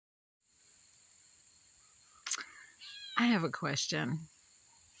I have a question,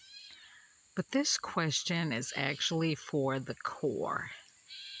 but this question is actually for the core.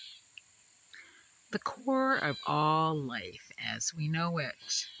 The core of all life as we know it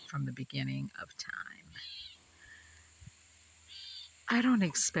from the beginning of time. I don't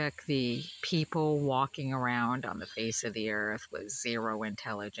expect the people walking around on the face of the earth with zero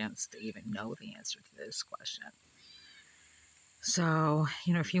intelligence to even know the answer to this question. So,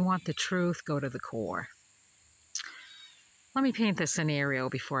 if you want the truth, go to the core. Let me paint the scenario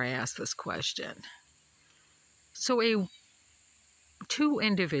before I ask this question. So, two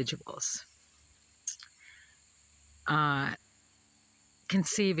individuals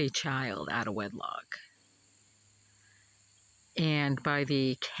conceive a child out of wedlock. And by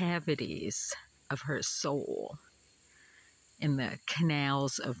the cavities of her soul, in the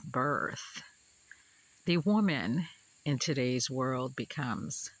canals of birth, the woman in today's world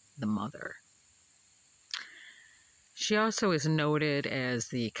becomes the mother. She also is noted as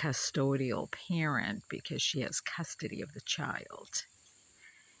the custodial parent because she has custody of the child.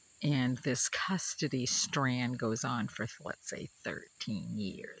 And this custody strand goes on for, let's say, 13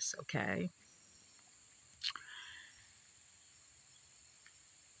 years, okay?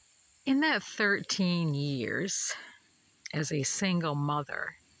 In that 13 years, as a single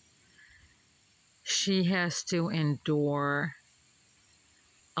mother, she has to endure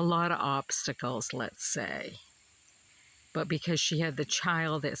a lot of obstacles, let's say. But because she had the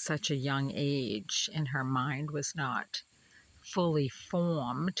child at such a young age and her mind was not fully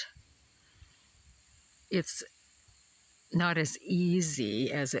formed, it's not as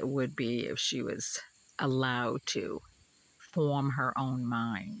easy as it would be if she was allowed to form her own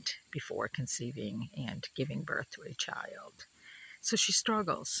mind before conceiving and giving birth to a child. So she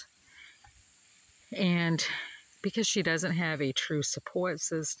struggles. And because she doesn't have a true support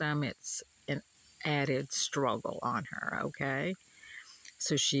system, it's an added struggle on her, okay?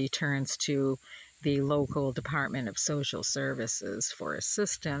 So she turns to the local Department of Social Services for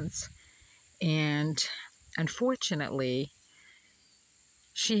assistance. And unfortunately,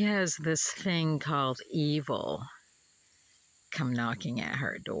 she has this thing called evil come knocking at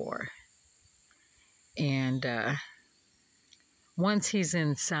her door. And once he's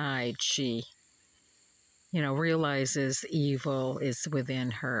inside, she realizes evil is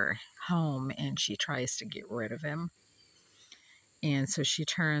within her home and she tries to get rid of him. And so she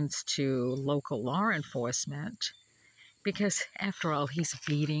turns to local law enforcement because, after all, he's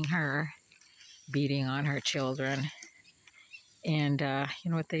beating her, beating on her children. And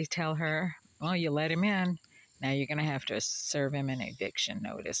you know what they tell her? Well, you let him in. Now you're going to have to serve him an eviction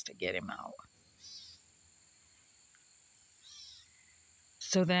notice to get him out.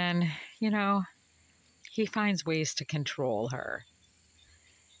 So then, he finds ways to control her,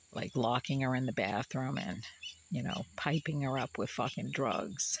 like locking her in the bathroom and, piping her up with fucking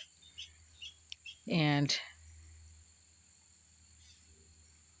drugs. And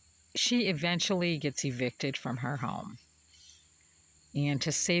she eventually gets evicted from her home. And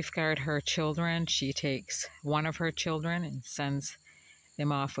to safeguard her children, she takes one of her children and sends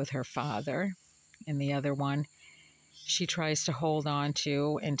them off with her father. And the other one, she tries to hold on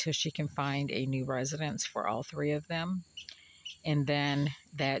to until she can find a new residence for all three of them. And then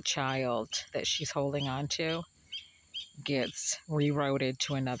that child that she's holding on to gets rerouted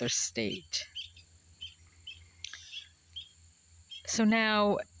to another state. So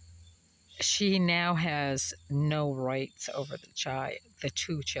now she has no rights over the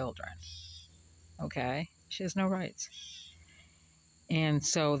two children. Okay? She has no rights. And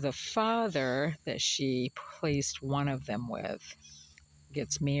so the father that she placed one of them with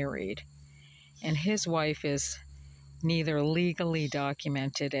gets married, and his wife is neither legally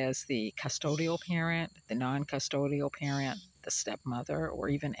documented as the custodial parent, the non-custodial parent, the stepmother, or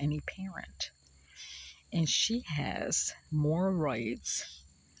even any parent. And she has more rights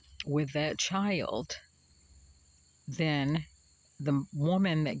with that child than the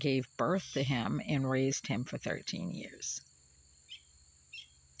woman that gave birth to him and raised him for 13 years.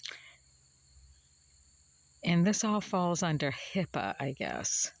 And this all falls under HIPAA, I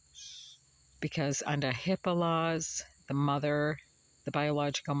guess, because under HIPAA laws, the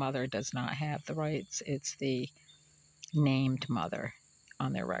biological mother does not have the rights. It's the named mother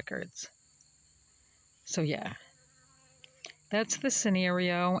on their records. So yeah, that's the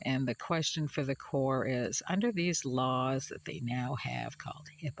scenario, and the question for the core is, under these laws that they now have called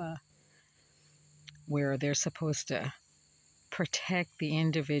HIPAA, where they're supposed to protect the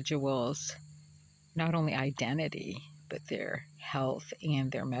individual's not only identity, but their health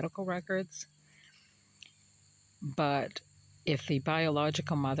and their medical records. But if the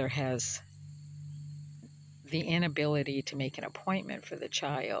biological mother has the inability to make an appointment for the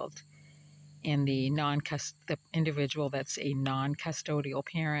child, and the individual that's a non-custodial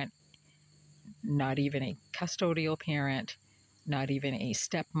parent, not even a custodial parent, not even a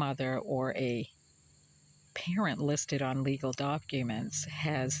stepmother or a parent listed on legal documents,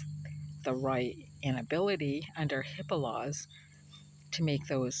 has the right and ability under HIPAA laws to make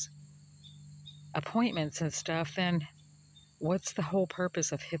those appointments and stuff, then what's the whole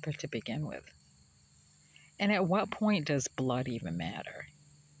purpose of HIPAA to begin with? And at what point does blood even matter?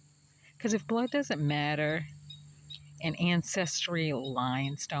 Because if blood doesn't matter and ancestry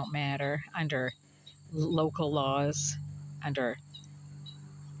lines don't matter under local laws, under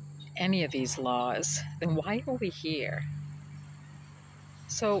any of these laws, then why are we here?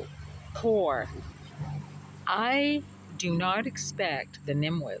 So, CORE, I do not expect the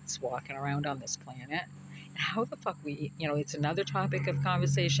Nimwits walking around on this planet. How the fuck it's another topic of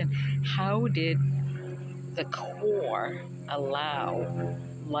conversation. How did the CORE allow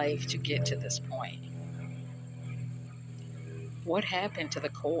life to get to this point? What happened to the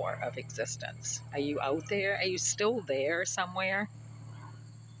core of existence? Are you out there? Are you still there somewhere?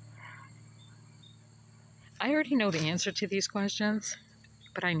 I already know the answer to these questions,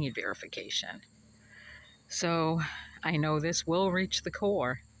 but I need verification. So I know this will reach the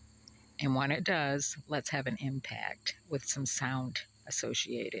core, and when it does, let's have an impact with some sound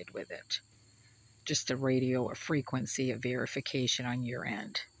associated with it. Just a radio or frequency of verification on your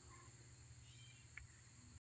end.